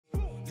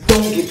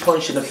don't get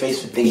punched in the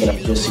face for thinking I'm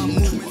just a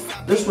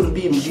YouTuber. That's what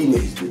the BMG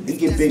niggas do. They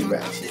get big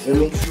racks, you feel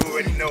me? You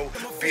already know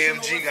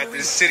BMG got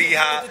this city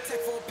hot,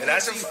 and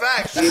that's a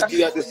fact. BMG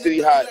got the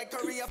city hot.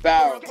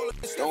 Foul.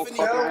 Don't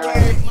fuck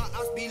around.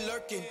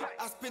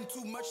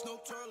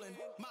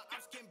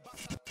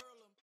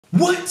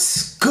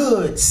 What's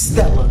good,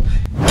 Stella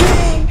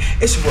Gang?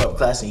 It's your boy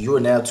Upclass, and you are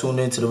now tuned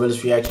into the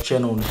realest reaction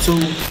channel on the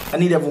tube. I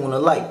need everyone to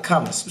like,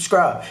 comment,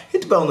 subscribe,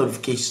 hit the bell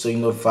notification so you're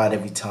notified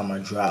every time I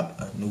drop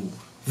a new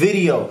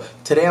video.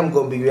 Today I'm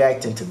going to be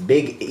reacting to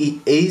Big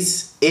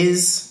Ease.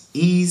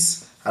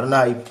 I don't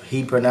know how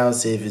he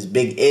pronounced it, if it's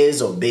Big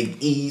Iz or Big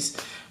Ease.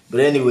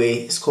 But anyway,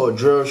 it's called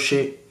Drill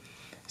Shit.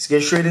 Let's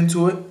get straight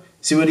into it.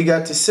 See what he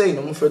got to say.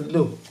 No more further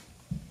ado.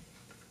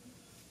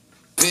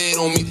 They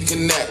don't meet the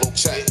connect,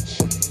 check.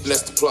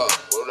 Let's the plug.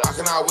 I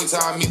can always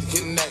time meet the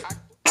connect.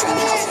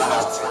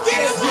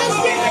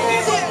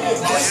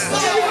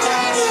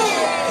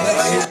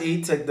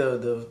 He took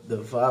the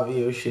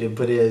 5-year shit and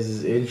put it as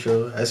his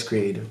intro. That's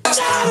creative.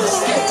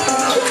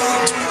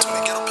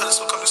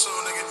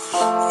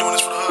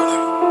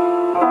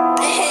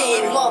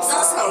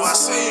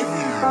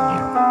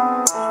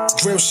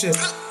 Drill shit,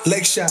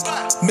 leg shot,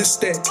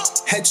 mistake,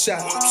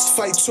 headshot,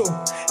 fight two,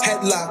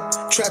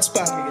 headlock, trap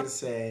spot. Niggas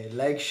say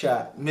leg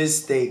shot,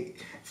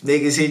 mistake. If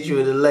niggas hit you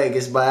in the leg,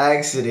 it's by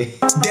accident.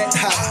 Dead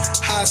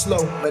high, eyes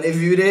low. But if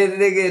you hit a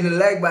nigga in the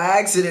leg by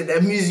accident,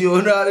 that means you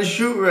don't know how to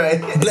shoot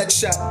right. Black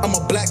shot, I'm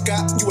a black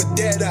guy, you a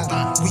dead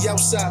eye. We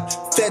outside,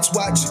 feds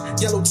watch,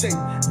 yellow tape,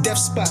 death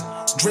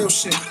spot, drill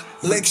shit,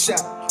 leg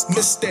shot,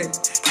 mistake,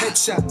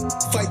 headshot,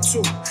 fight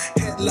two,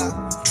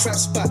 headlock, trap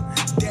spot,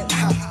 dead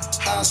high.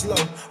 Eyes low,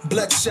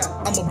 blood shot,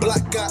 I'm a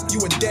black guy, you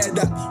a dead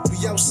eye.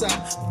 We outside,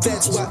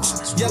 feds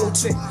watch, yellow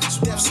tape,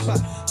 death spot.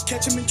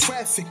 Catch him in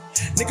traffic,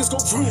 niggas go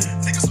vroom.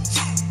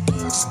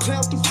 Just clear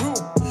out the room,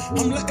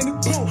 I'm letting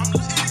it boom.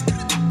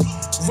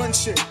 Run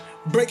shit,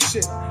 break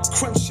shit,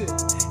 crunch shit,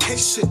 hate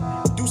shit.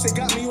 Dudes, they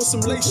got me on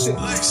some lace shit.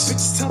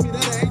 Bitches tell me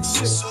that I ain't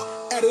shit.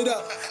 Add it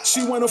up,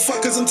 she wanna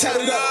fuck cause I'm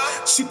tatted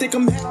up. She think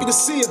I'm happy to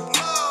see her.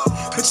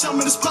 Bitch, I'm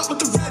in the spot with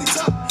the ratty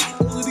top.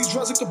 All of these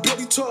drugs, I could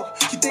barely talk.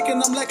 He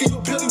thinking I'm lacking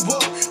your Billy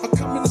Walk. I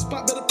come in the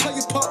spot, better play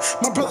your part.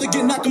 My brother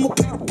get knocked, I'ma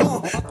pay the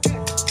bomb.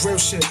 Drill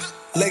shit,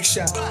 leg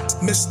shot,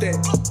 mistake,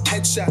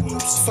 headshot,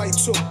 fight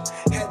two,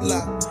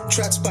 headlock,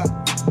 trap spot,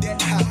 dead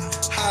high,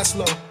 eyes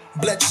low,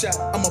 blood shot.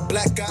 I'm a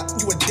black guy,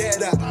 you a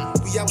dead eye.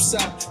 We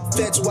outside,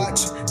 feds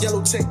watch,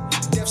 yellow tape,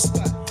 death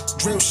spot,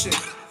 drill shit,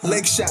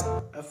 leg shot.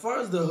 As far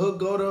as the hook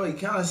go though, it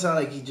kind of sound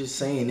like he just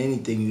saying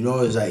anything. You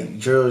know, it's like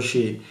drill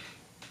shit,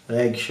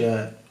 leg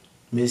shot,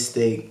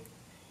 mistake.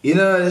 You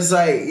know, it's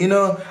like, you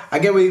know, I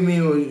get what you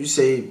mean when you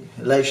say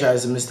leg shot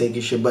is a mistake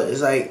and shit, but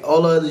it's like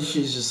all the other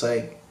shit's just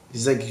like,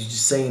 it's like he's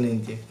just saying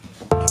anything.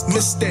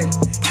 Mistake,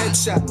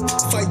 headshot,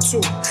 fight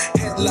two,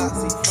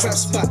 headlock, trap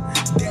spot,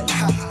 dead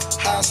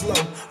high, eyes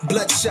low,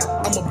 blood shot.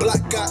 I'm a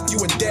black guy, you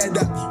a dead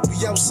eye.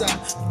 We outside,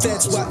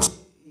 feds watch.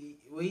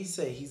 What he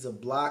say? He's a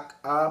block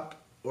op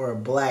or a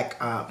black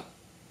op?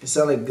 It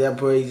sound like that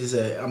boy. He just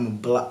said, I'm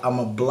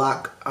a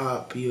block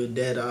op. You a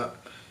dead op.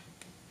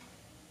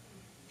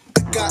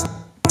 Got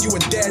you a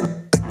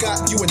dead.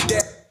 Got you a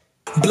dead.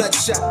 Blood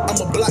shot.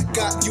 I'm a black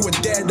guy. You a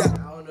dead eye.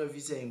 I don't know if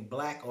he's saying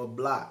black or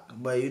block,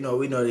 but you know,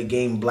 we know the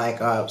game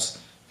Black Ops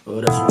or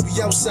whatever.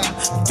 We outside,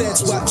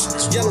 feds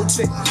watch, yellow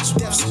tape,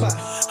 death spot.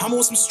 I'm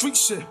on some street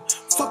shit.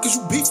 Fuck is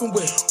you beefing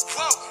with?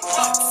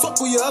 Fuck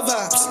with your other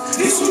ops.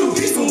 This who you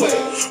beefing with?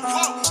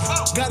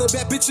 Got a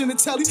bad bitch in the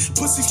telly.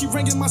 Pussy keep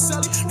ringing my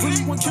celly.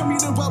 Really want to kill me,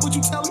 then why would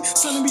you tell me?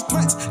 Sending me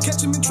threats.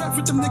 Catch him in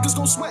traffic, them niggas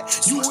gon'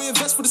 sweat. You will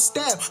invest for the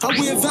stab. I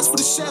will invest for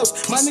the shells.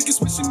 My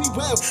niggas wishing me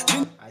well.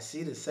 I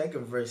see the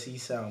second verse, he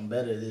sound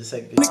better. The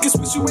second niggas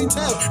wish you ain't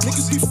tell.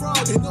 Niggas be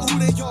fraud, they know who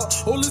they are.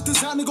 All this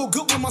design to go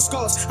good with my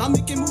scars. I'm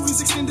making movies,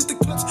 extended the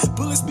clips.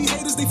 Bullets be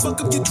haters, they fuck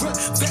up your drip.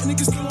 Fat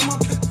niggas kill on my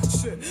pit.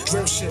 Shit,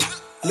 drill shit.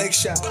 Leg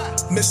shot,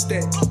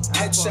 mistake,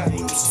 headshot,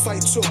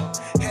 fight two,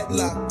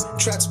 headlock,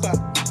 trap spot,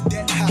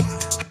 dead high.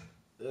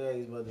 Yeah,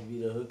 he's about to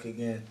be the hook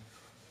again.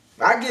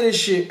 I get his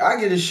shit a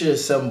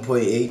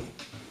 7.8.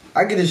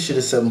 I get his shit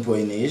a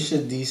 7.8. It's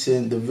shit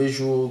decent. The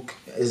visual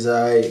is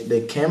alright.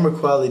 The camera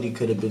quality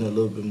could have been a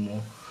little bit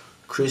more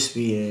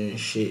crispy and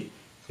shit,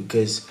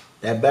 because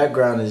that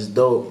background is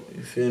dope.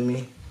 You feel me?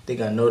 I think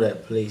I know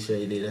that place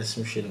right there. That's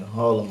some shit in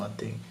Harlem, I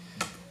think.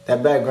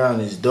 That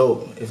background is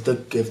dope. If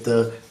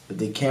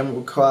the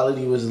camera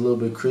quality was a little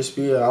bit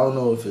crispier, I don't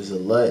know if it's a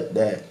LUT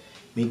that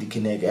Meet the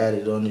Connect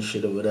added on this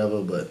shit or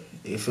whatever, but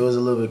if it was a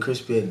little bit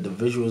crispier, the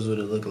visuals would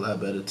have looked a lot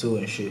better too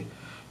and shit.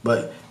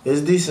 But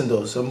it's decent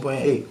though,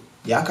 7.8.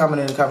 Y'all comment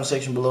in the comment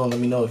section below and let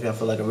me know if y'all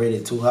feel like I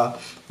rated it too high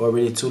or I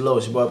rated it too low.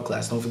 It's your boy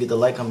Upclass. Don't forget to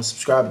like, comment,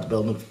 subscribe, hit the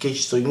bell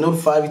notification so you're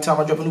notified every time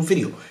I drop a new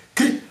video.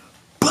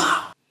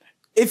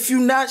 If you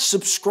not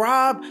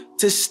subscribed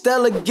to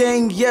Stella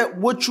Gang yet,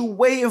 what you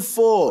waiting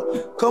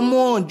for? Come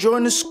on,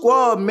 join the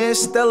squad, man.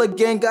 Stella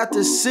Gang got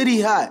the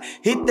city hot.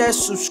 Hit that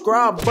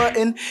subscribe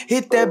button,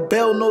 hit that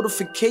bell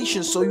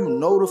notification so you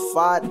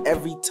notified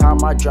every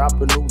time I drop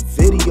a new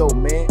video,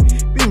 man.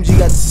 BMG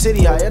got the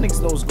city hot. Y'all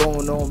niggas know what's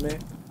going on, man.